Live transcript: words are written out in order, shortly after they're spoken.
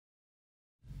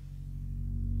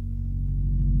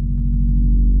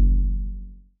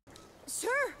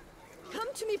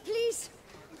to me, please.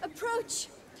 Approach.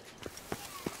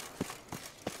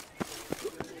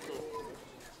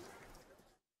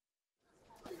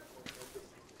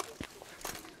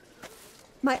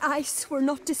 My eyes were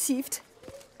not deceived,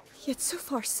 yet so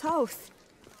far south.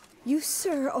 You,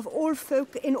 sir, of all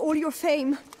folk in all your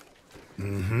fame.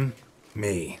 Mm-hmm.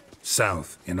 Me,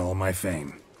 south in all my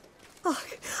fame. Oh,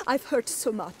 I've heard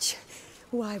so much.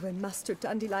 Why, when Master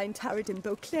Dandelion tarried in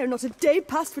Beauclair, not a day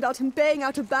passed without him baying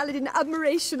out a ballad in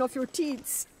admiration of your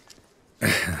deeds.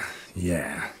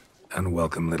 Yeah,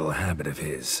 unwelcome little habit of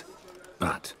his.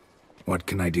 But, what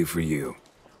can I do for you?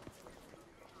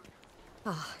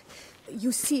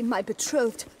 You see, my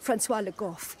betrothed, François Le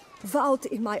Goff, vowed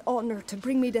in my honor to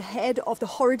bring me the head of the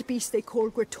horrid beast they call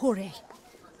Grottore.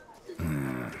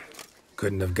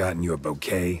 Couldn't have gotten you a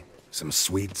bouquet, some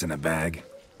sweets in a bag?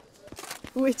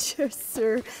 Witcher,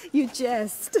 sir, you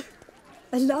jest.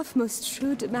 A love most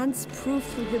true demands proof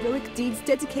through heroic deeds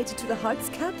dedicated to the heart's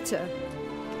captor.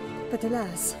 But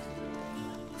alas,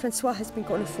 François has been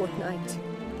gone a fortnight.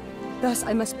 Thus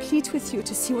I must plead with you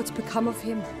to see what's become of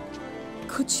him.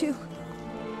 Could you?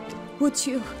 Would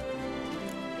you?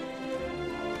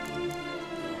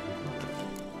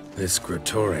 This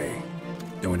Grottore.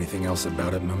 Know anything else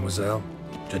about it, mademoiselle?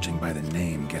 Judging by the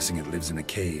name, guessing it lives in a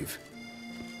cave.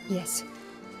 Yes,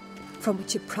 from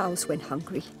which it prowls when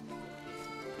hungry.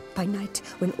 By night,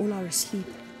 when all are asleep,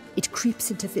 it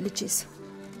creeps into villages.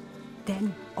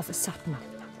 Then, of a sudden,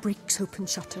 breaks open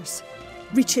shutters,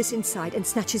 reaches inside and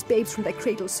snatches babes from their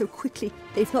cradles so quickly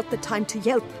they've not the time to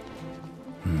yelp.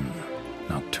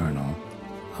 Nocturnal,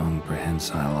 long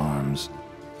prehensile arms,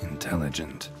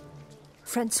 intelligent.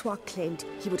 François claimed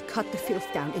he would cut the filth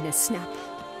down in a snap,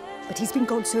 but he's been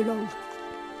gone so long.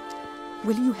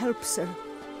 Will you help, sir?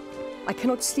 I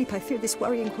cannot sleep. I fear this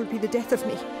worrying will be the death of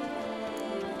me.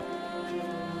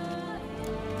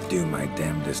 Do my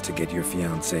damnedest to get your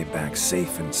fiancé back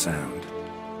safe and sound.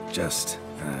 Just,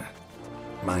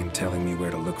 mind telling me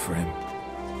where to look for him?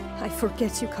 I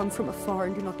forget you come from afar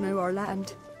and do not know our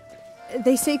land.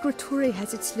 They say Grottore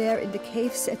has its lair in the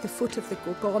caves at the foot of the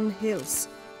Gorgon Hills.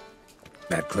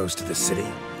 That close to the city?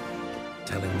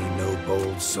 Telling me no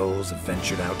bold souls have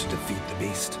ventured out to defeat the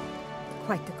beast?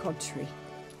 Quite the contrary.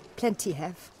 Plenty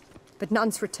have, but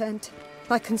none's returned.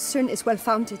 My concern is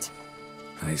well-founded.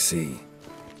 I see.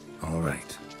 All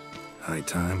right. High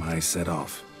time I set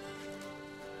off.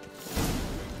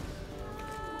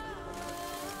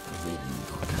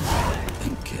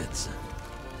 Kids.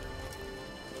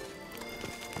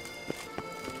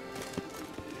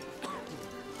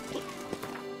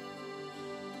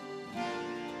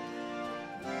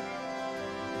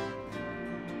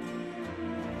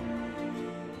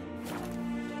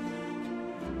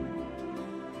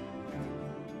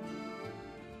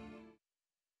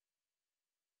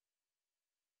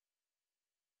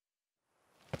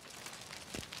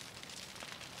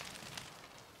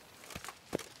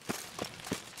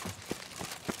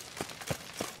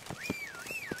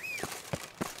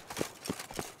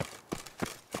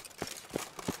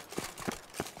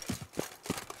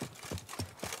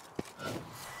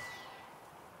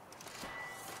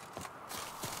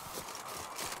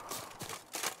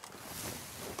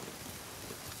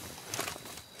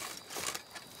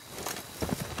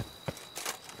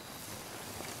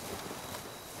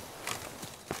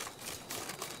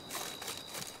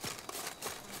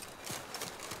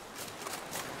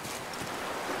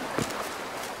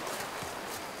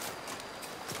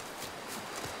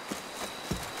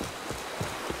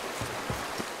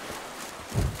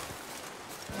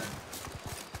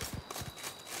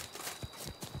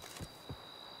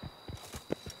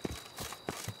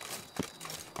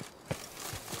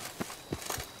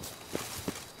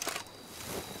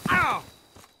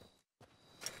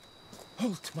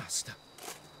 Halt, master.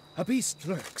 A beast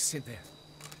lurks in there.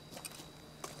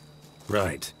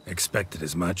 Right. Expected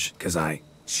as much, 'cause I...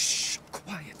 Shh!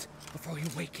 Quiet, before you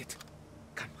wake it.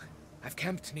 Come, I've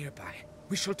camped nearby.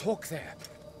 We shall talk there.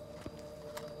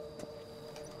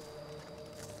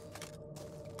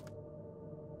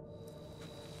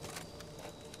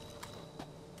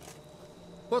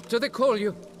 What do they call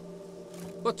you?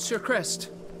 What's your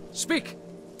crest? Speak!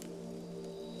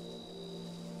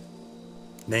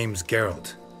 Name's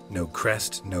Geralt. No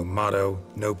crest, no motto,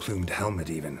 no plumed helmet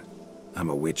even. I'm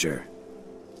a witcher.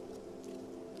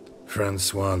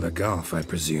 François Le Goff, I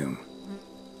presume.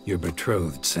 Your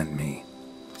betrothed sent me.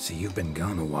 See, you've been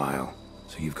gone a while,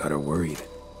 so you've got her worried.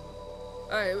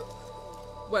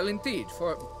 Well, indeed,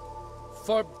 for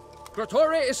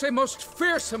Grottore is a most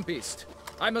fearsome beast.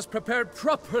 I must prepare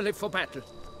properly for battle.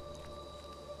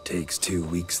 Takes 2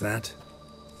 weeks, that?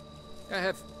 I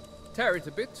have Tarried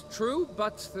a bit, true,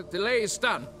 but the delay is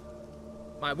done.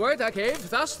 My word I gave,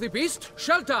 thus the beast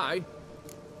shall die.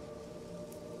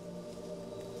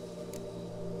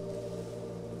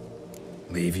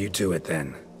 Leave you to it,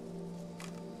 then.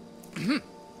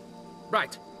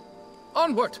 Right.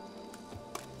 Onward!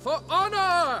 For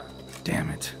honor! Damn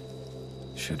it.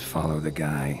 Should follow the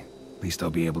guy. At least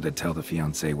I'll be able to tell the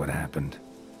fiancé what happened.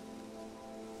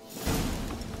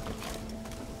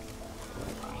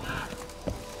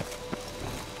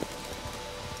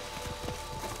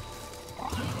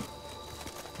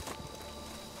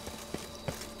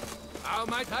 How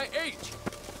might I age?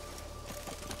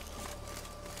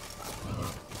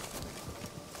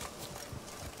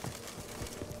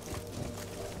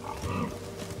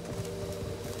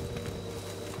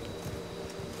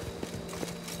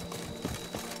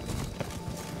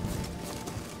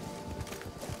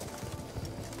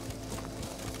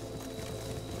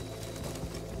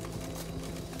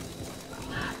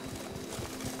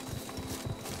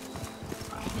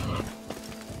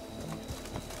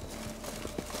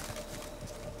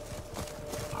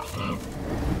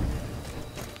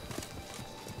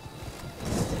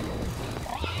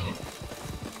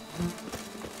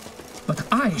 But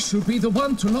I should be the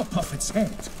one to lop off its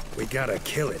head. We gotta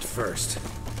kill it first.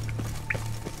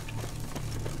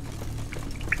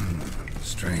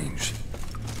 Strange.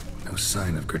 No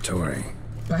sign of Grottore.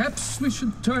 Perhaps we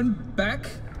should turn back?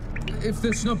 If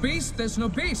there's no beast, there's no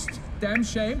beast. Damn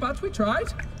shame, but we tried.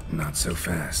 Not so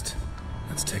fast.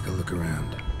 Let's take a look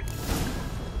around.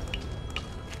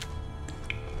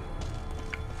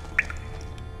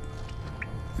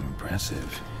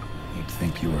 Impressive. You'd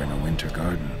think you were in a winter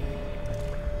garden.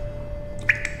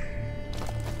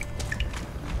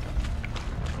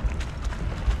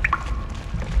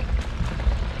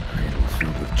 Cradle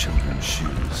filled with children's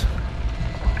shoes.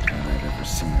 Doubt I've ever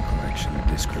seen a collection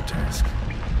this grotesque.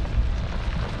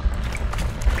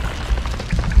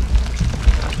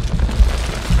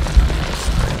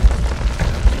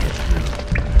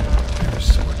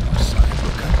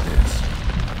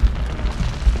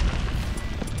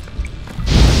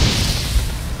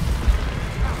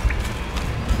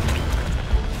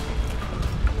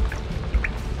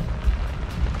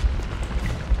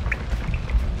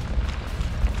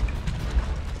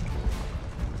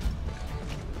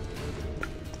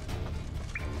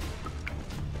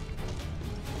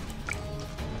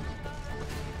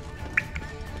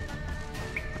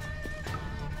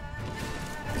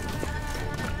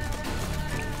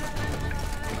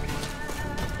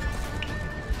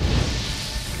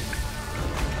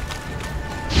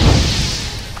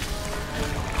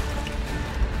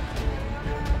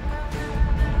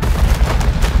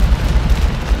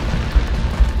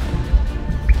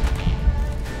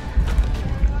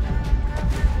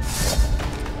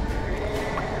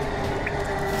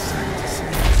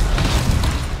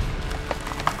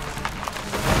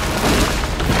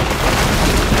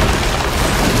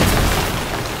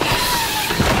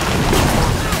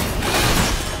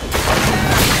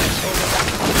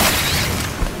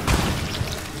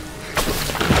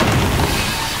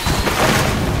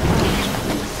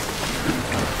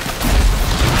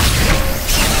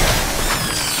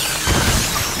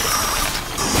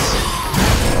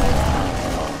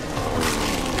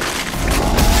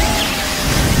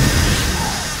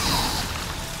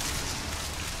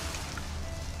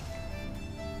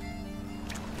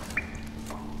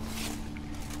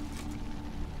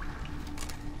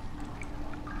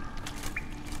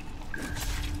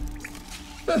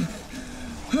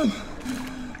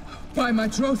 By my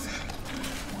troth,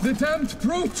 the damned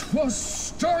brute was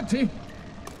sturdy.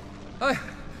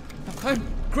 I'm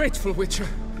grateful, Witcher.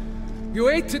 You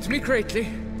aided me greatly.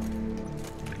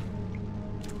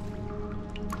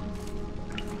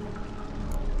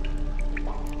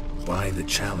 Why the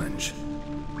challenge?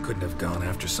 Couldn't have gone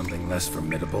after something less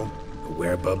formidable? A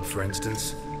werebub, for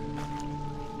instance?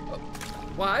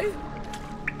 Why?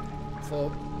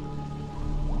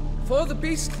 For the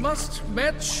beast must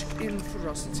match in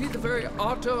ferocity the very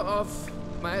ardor of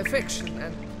my affection,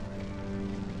 and...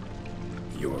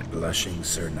 You're blushing,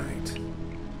 Sir Knight.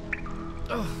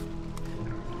 Oh,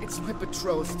 it's my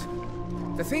betrothed.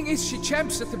 The thing is, she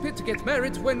champs at the bit to get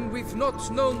married when we've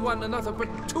not known one another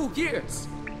but 2 years.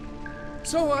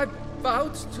 So I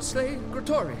vowed to slay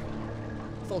Grottore.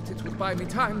 Thought it would buy me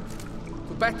time.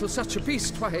 To battle such a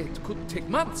beast, why, it could take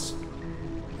months.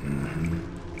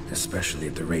 Especially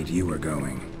at the rate you were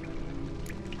going.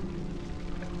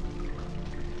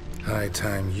 High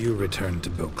time you returned to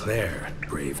Beauclair,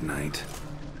 brave knight.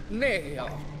 Nay,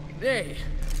 oh, nay.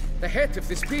 The head of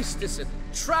this beast is a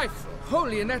trifle,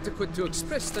 wholly inadequate to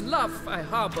express the love I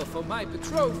harbor for my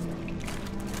betrothed.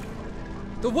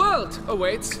 The world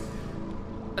awaits.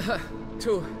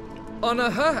 To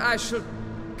honor her, I shall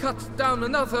cut down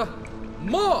another,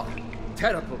 more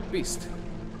terrible beast.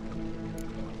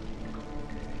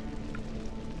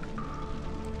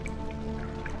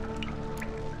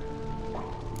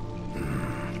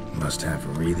 Must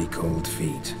have really cold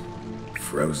feet.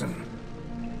 Frozen.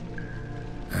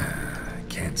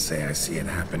 Can't say I see it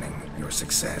happening, your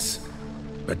success.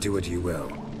 But do what you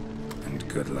will, and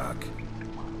good luck.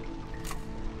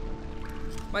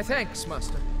 My thanks,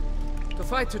 Master. To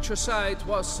fight at your side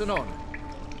was an honor.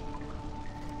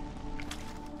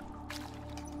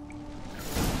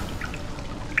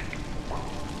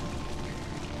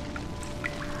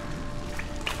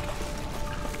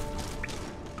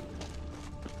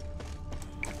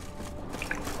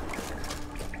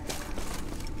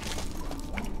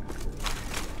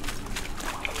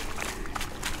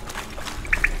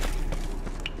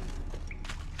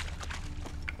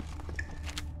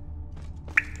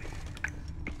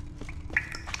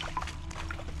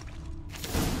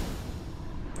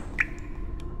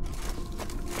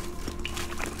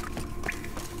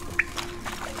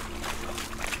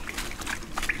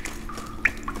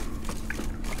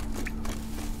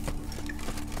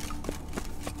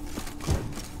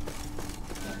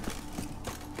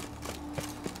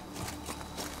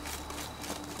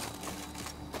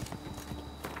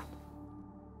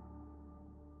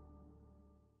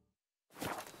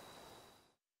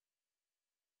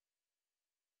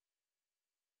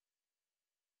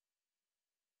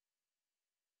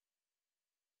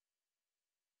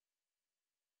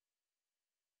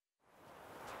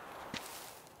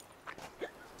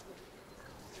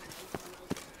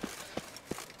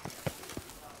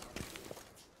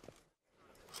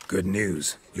 Good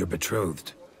news. You're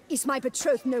betrothed. Is my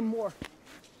betrothed no more?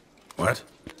 What?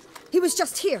 He was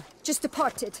just here, just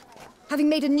departed. Having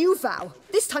made a new vow,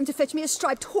 this time to fetch me a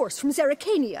striped horse from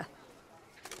Zerrikania.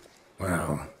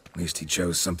 Well, at least he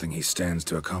chose something he stands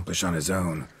to accomplish on his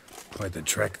own. Quite the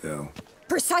trek, though.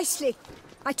 Precisely.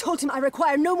 I told him I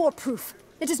require no more proof.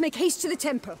 Let us make haste to the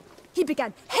temple. He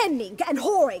began hemming and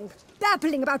whoring,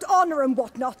 babbling about honor and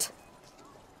whatnot.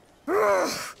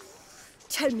 Ugh.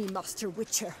 Tell me, Master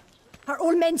Witcher, are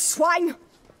all men swine?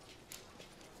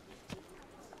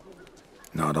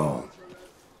 Not all.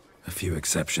 A few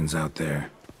exceptions out there.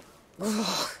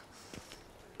 Ugh.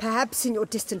 Perhaps in your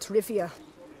distant Rivia.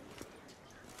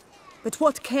 But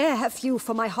what care have you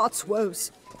for my heart's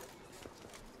woes?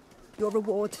 Your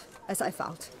reward, as I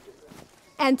vowed.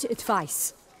 And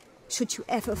advice, should you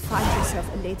ever find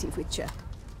yourself a lady Witcher.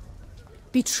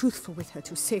 Be truthful with her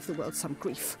to save the world some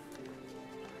grief.